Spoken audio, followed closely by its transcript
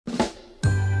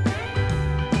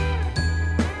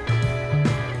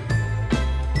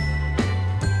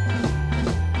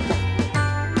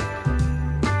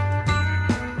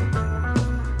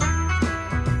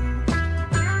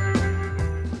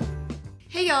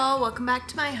y'all, welcome back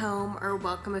to my home, or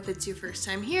welcome if it's your first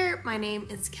time here. My name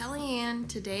is Kellyanne.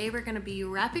 Today we're gonna be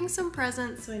wrapping some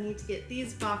presents, so I need to get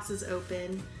these boxes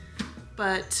open.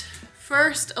 But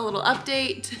first, a little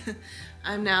update.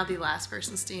 I'm now the last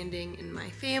person standing in my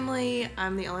family.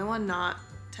 I'm the only one not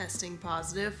testing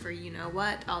positive for you know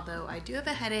what, although I do have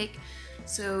a headache.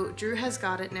 So Drew has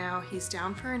got it now. He's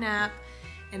down for a nap,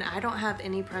 and I don't have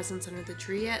any presents under the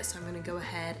tree yet, so I'm gonna go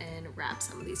ahead and wrap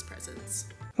some of these presents.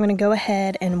 I'm gonna go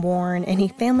ahead and warn any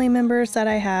family members that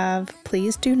I have,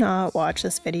 please do not watch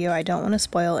this video. I don't want to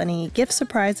spoil any gift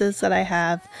surprises that I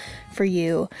have for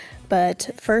you. But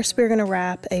first we're gonna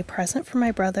wrap a present for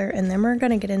my brother, and then we're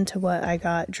gonna get into what I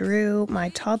got Drew, my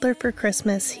toddler, for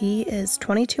Christmas. He is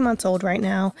 22 months old right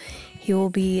now. He will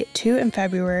be 2 in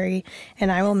February,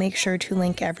 and I will make sure to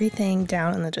link everything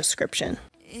down in the description.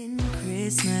 In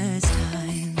Christmas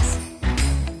times,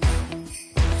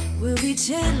 we'll be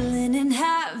chilling and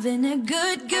having a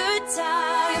good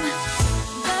time.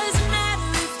 Doesn't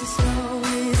matter if the snow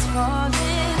is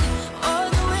falling or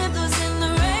the wind blows and the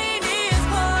rain is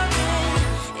pouring.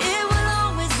 It will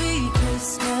always be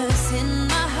Christmas in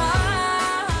my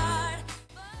heart.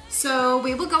 So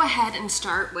we will go ahead and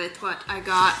start with what I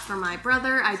got for my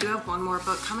brother. I do have one more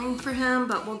book coming for him,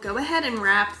 but we'll go ahead and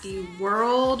wrap the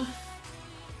World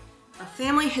A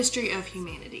Family History of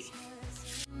Humanity.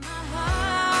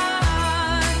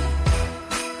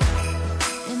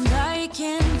 And I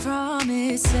can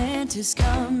promise Santa's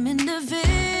coming to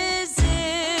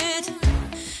visit.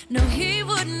 No, he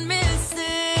wouldn't miss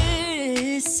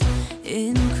this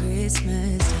in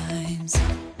Christmas times.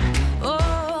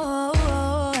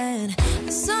 Oh, and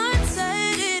the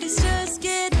sunset, it is just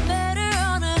getting better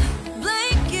on a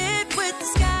blanket with the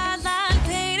skyline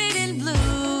painted in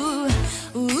blue.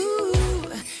 Ooh,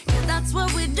 yeah, that's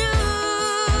what we do.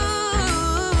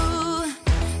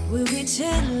 We'll be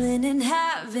chilling and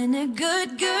having a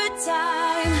good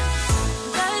time.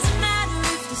 Doesn't matter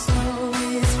if the snow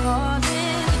is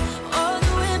falling or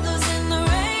the wind blows and the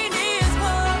rain is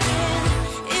pouring.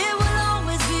 It will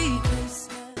always be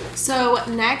Christmas. So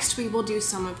next we will do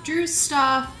some of Drew's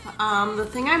stuff. The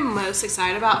thing I'm most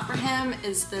excited about for him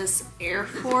is this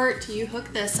AirFort. You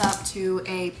hook this up to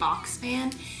a box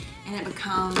fan and it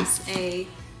becomes a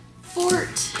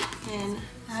fort, and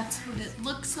that's what it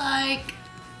looks like.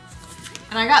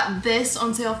 And I got this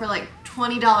on sale for like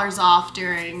 $20 off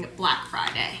during Black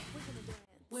Friday.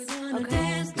 We're gonna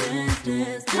dance, dance,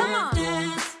 dance, come on,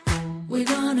 dance. We're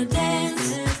gonna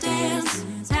dance,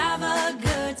 dance, have a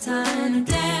good time.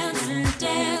 Dance,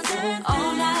 dance,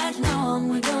 all night long.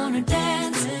 We're gonna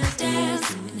dance,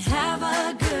 dance, and have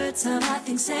a good time. I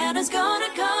think Santa's gonna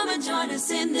come and join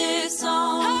us in this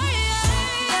song.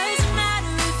 Doesn't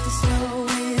matter if the snow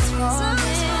is falling.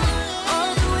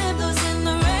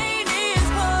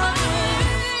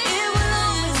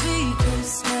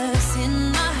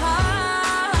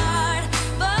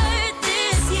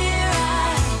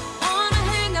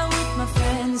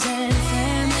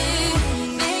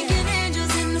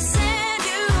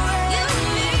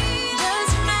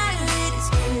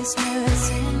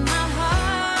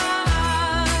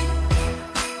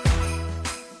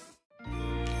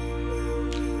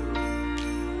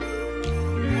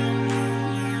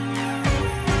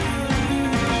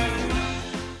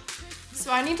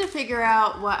 So I need to figure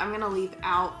out what I'm gonna leave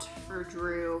out for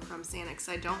Drew from Santa, because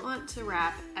I don't want to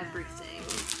wrap everything.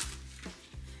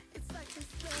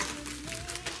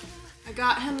 I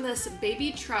got him this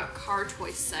baby truck car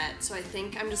toy set, so I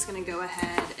think I'm just gonna go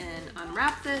ahead and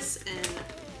unwrap this and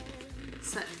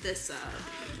set this up.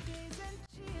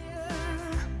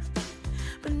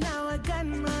 But now I got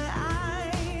my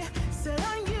eye set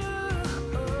on you.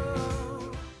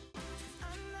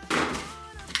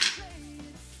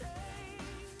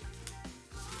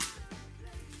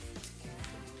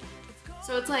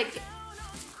 So it's like,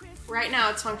 right now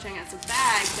it's functioning as a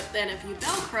bag, but then if you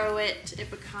Velcro it, it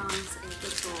becomes a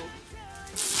little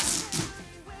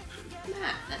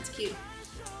mat. That's cute.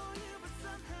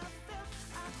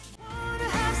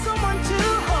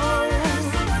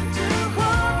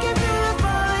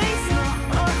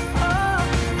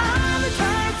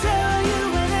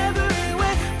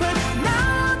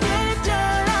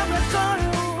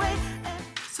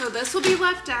 So this will be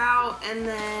left out, and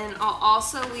then I'll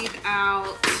also leave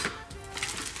out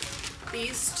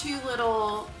these 2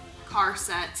 little car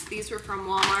sets. These were from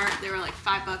Walmart. They were like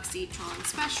 $5 each on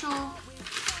special.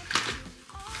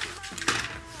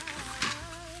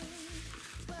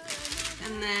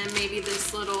 And then maybe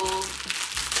this little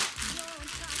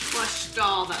plush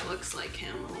doll that looks like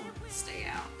him will stay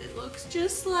out. It looks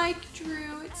just like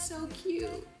Drew. It's so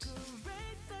cute.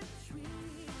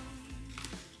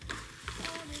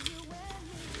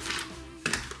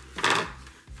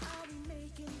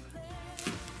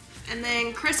 And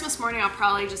then Christmas morning, I'll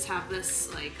probably just have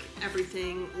this, like,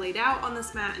 everything laid out on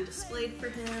this mat and displayed for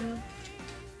him.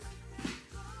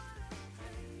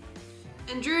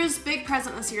 And Drew's big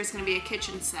present this year is going to be a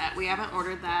kitchen set. We haven't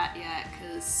ordered that yet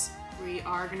because we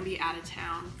are going to be out of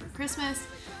town for Christmas.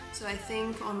 So I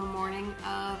think on the morning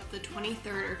of the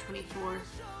 23rd or 24th,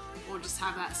 we'll just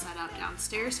have that set up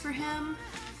downstairs for him.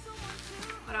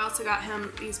 But I also got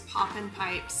him these Poppin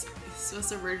pipes. This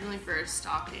was originally for a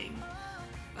stocking,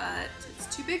 but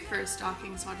it's too big for a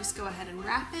stocking, so I'll just go ahead and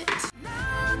wrap it.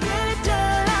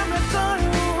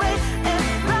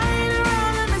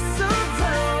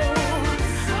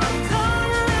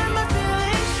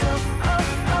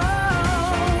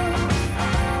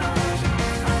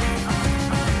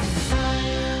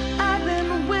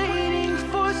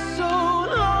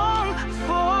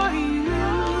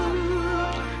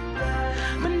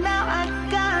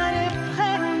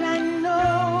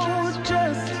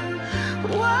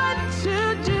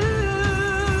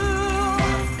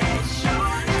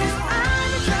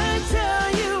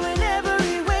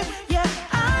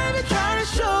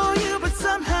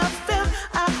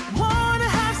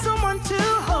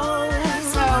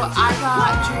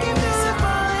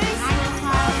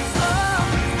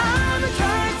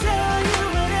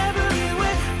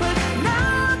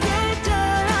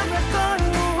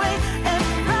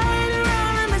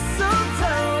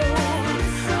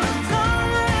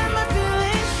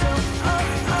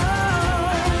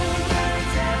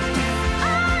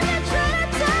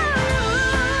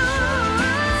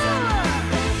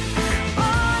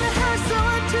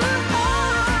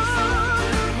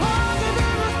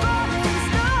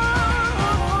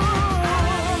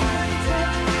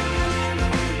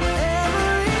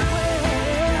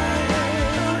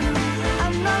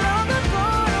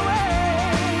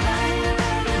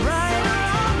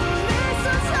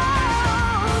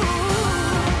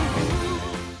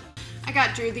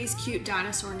 Drew these cute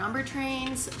dinosaur number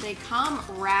trains. They come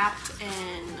wrapped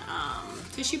in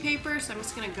tissue paper, so I'm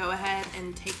just gonna go ahead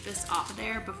and take this off of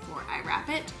there before I wrap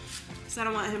it, because I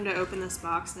don't want him to open this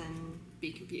box and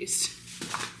be confused.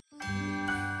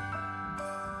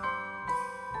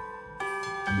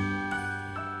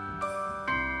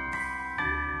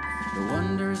 The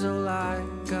wonders of life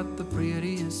got the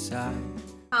prettiest side.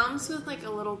 Comes with like a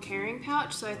little carrying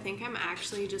pouch, so I think I'm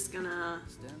actually just gonna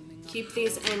keep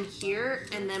these in here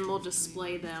and then we'll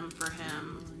display them for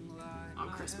him on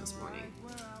Christmas morning.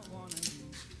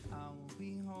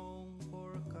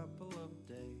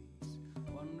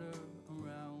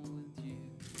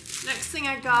 Next thing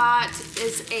I got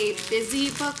is a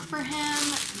busy book for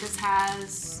him. This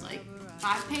has like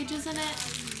 5 pages in it.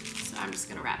 So I'm just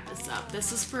gonna wrap this up.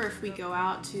 This is for if we go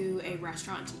out to a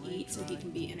restaurant to eat so he can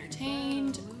be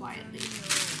entertained quietly.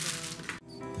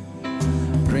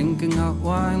 Drinking hot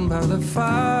wine by the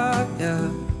fire,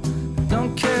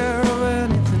 don't care of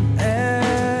anything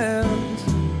else.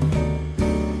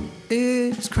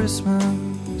 It's Christmas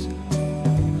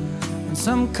and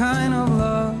some kind of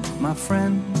love, my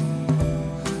friend.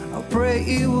 I pray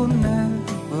it will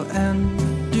never end.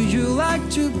 Do you like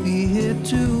to be here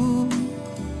too?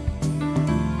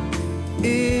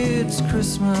 It's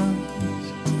Christmas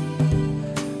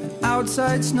and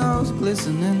outside snow's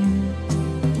glistening.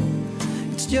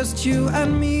 It's just you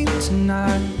and me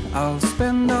tonight. I'll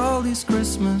spend all this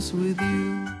Christmas with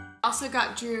you. Also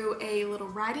got Drew a little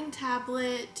writing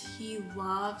tablet. He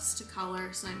loves to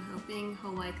color, so I'm hoping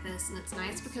he'll like this. And it's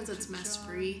nice because it's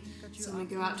mess-free. So when we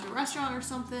go out to a restaurant or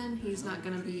something, he's not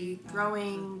gonna be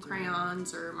throwing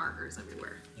crayons or markers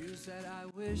everywhere. You said I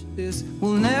wish this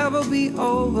will never be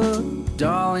over.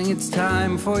 Darling, it's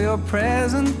time for your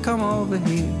present. Come over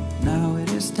here. Now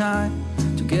it is time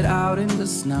to get out in the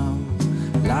snow,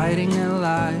 lighting a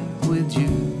light with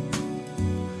you.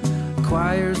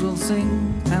 Choirs will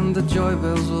sing and the joy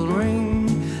bells will ring.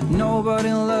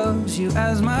 Nobody loves you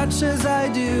as much as I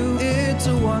do. It's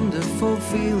a wonderful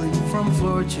feeling from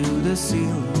floor to the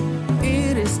ceiling.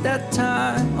 It is that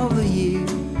time of the year.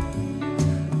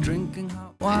 Drinking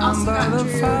hot wine by the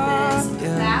fire.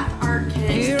 Bath art kit.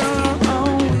 Here on our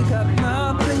own, we got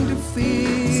nothing to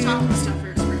fear. Stocking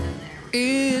stuffers were in there.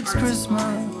 It's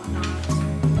Christmas.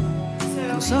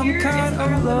 So Some kind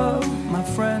of love, my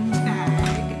friend.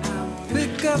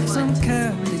 Pick up some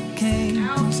candy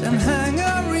canes and hang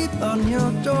a wreath on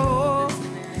your door.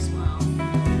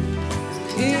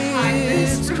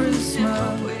 It's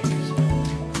Christmas.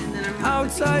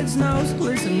 Outside snow's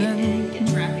glistening.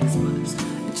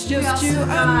 It's just you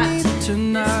and me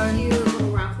tonight.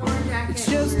 It's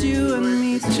just you and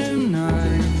me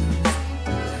tonight.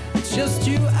 It's just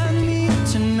you and me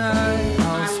tonight.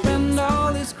 I'll spend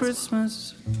all this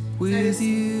Christmas with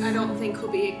you. I don't think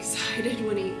he'll be excited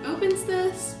when he opens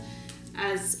this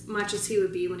as much as he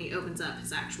would be when he opens up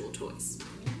his actual toys.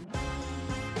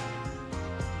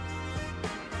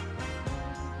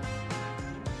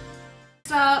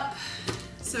 Next up,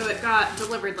 so it got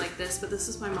delivered like this, but this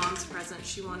is my mom's present.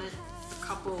 She wanted a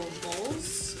couple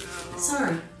bowls. So.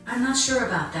 Sorry, I'm not sure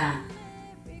about that.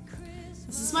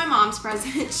 This is my mom's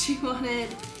present. She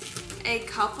wanted a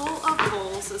couple of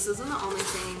bowls. This isn't the only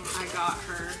thing I got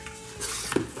her.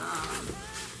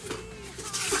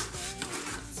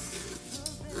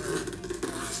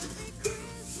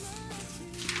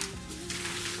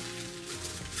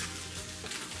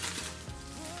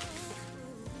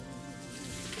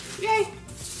 Yay!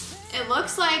 It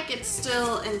looks like it's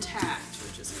still intact,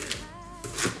 which is good.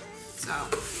 So,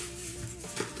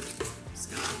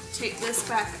 just gonna take this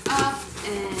back up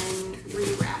and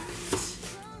rewrap it.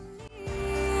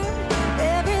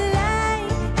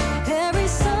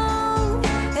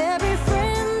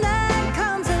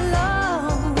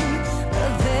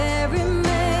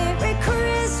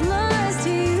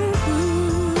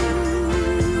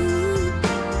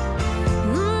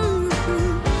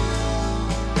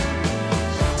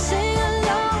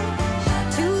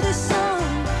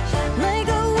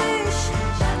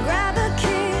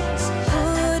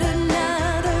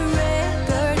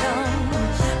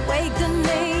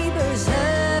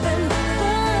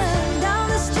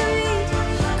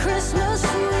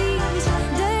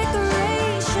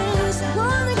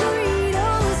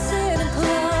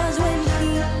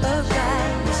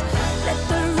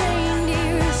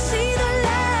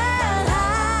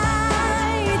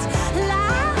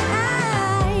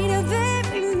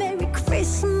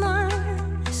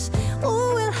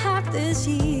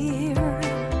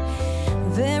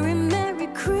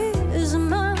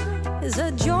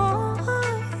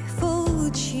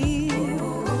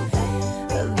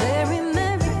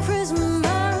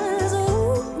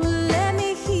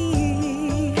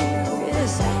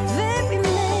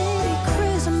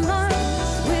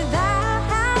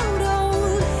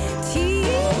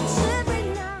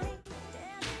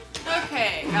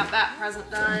 That present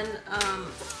done.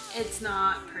 It's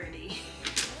not pretty.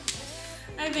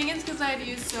 I think it's because I had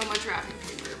used so much wrapping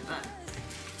paper, but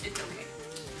it's okay.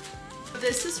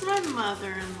 This is my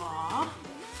mother-in-law.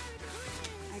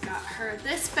 I got her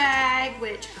this bag,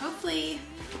 which hopefully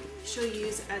she'll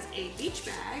use as a beach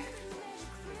bag.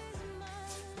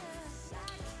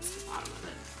 That's the bottom of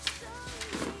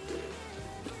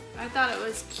it. I thought it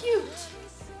was cute.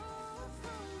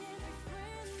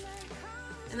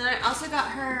 And then I also got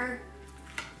her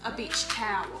a beach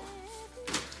towel.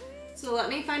 So let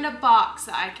me find a box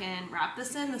that I can wrap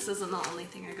this in. This isn't the only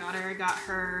thing I got her. I got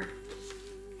her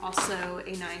also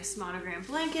a nice monogram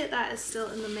blanket that is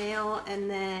still in the mail. And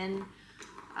then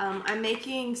I'm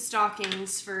making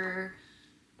stockings for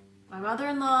my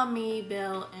mother-in-law, me,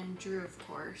 Bill, and Drew, of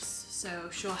course. So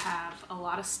she'll have a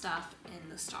lot of stuff in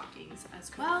the stockings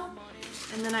as well.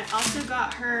 And then I also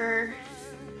got her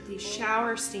these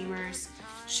shower steamers.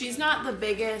 She's not the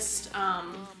biggest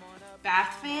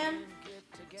bath fan,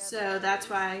 so that's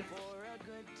why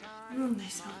they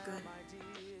smell good.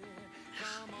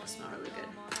 They smell really good.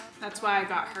 That's why I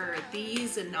got her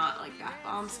these and not like bath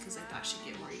bombs, because I thought she'd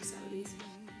get more use out of these.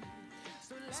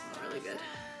 They smell really good.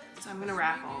 So I'm gonna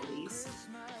wrap all these.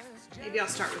 Maybe I'll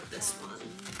start with this one.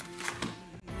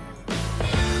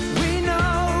 We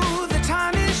know the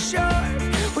time is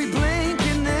short. We blink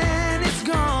and then it's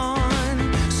gone.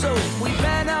 So we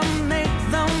better make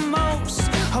the most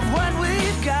of what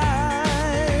we've got.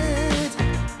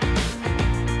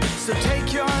 So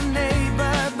take your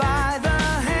neighbor by the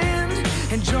hand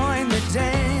and join the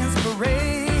dance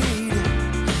parade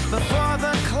before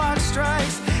the clock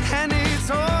strikes and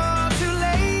it's all too late.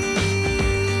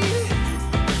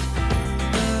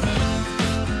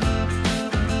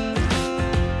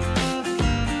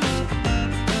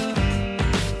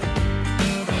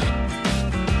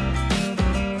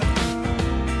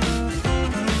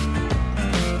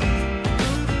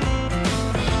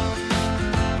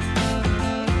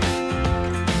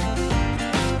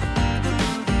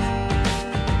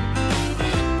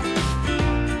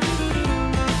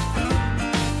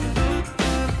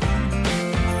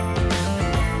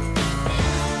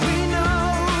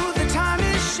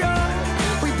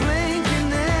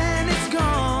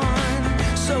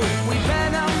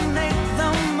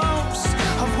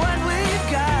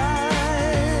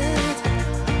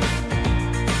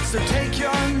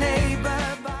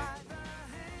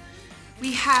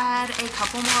 We had a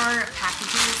couple more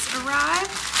packages arrive.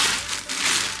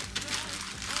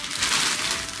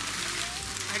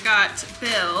 I got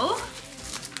Bill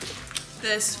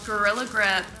this Gorilla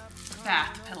Grip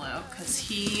bath pillow because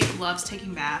he loves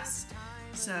taking baths.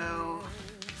 So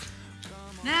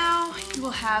now he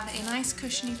will have a nice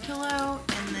cushiony pillow,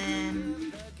 and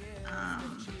then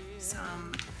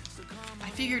I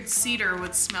figured cedar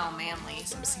would smell manly,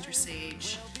 some cedar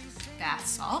sage bath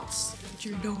salts. But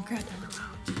you don't get them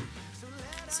out.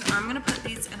 So I'm gonna put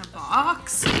these in a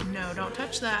box. No, don't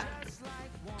touch that.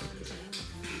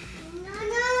 Yeah,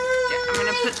 I'm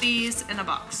gonna put these in a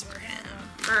box for him.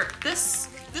 Or this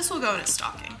will go in his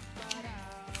stocking.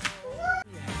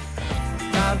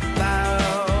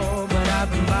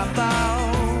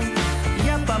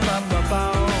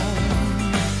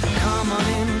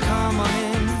 Come on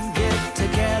in, get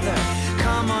together.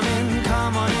 Come on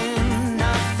in,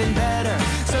 nothing better.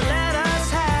 So let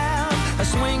us have a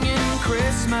swinging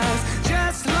Christmas,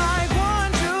 just like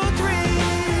 1, 2, 3.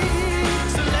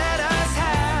 So let us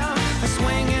have a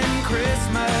swinging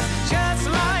Christmas, just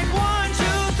like 1,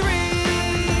 2, 3.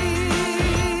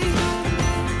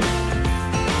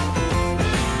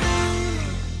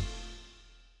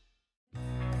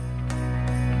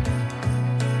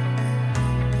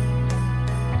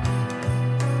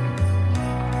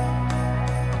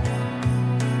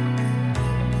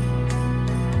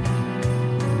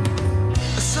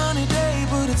 Sunny day,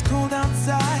 but it's cold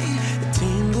outside. It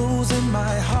tingles in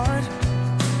my heart.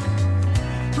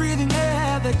 Breathing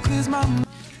air that clears my mind.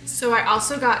 So I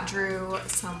also got Drew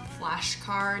some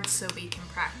flashcards so we can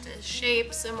practice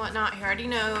shapes and whatnot. He already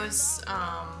knows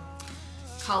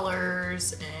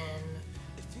colors, and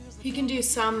he can do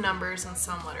some numbers and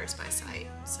some letters by sight.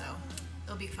 So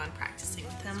it'll be fun practicing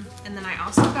with him. And then I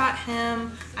also got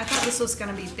him, I thought this was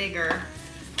gonna be bigger,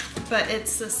 but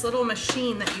it's this little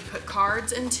machine that you put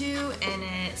cards into, and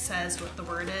it says what the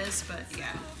word is. But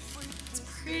yeah, it's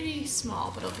pretty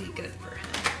small, but it'll be good for him.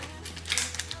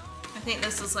 I think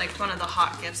this is like one of the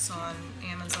hot gifts on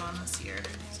Amazon this year.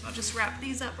 So I'll just wrap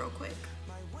these up real quick.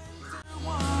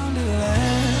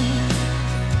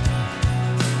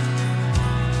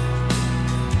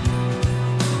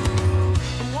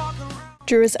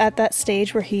 Drew is at that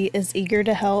stage where he is eager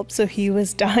to help, so he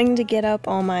was dying to get up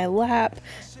on my lap,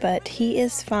 but he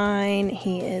is fine,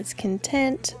 he is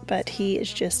content, but he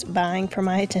is just vying for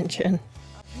my attention.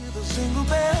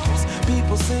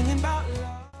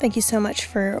 Thank you so much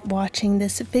for watching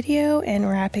this video and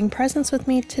wrapping presents with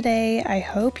me today. I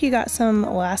hope you got some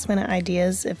last minute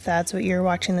ideas if that's what you're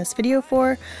watching this video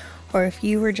for, or if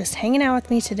you were just hanging out with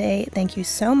me today. Thank you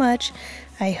so much.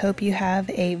 I hope you have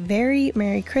a very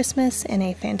Merry Christmas and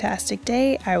a fantastic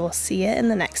day. I will see you in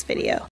the next video.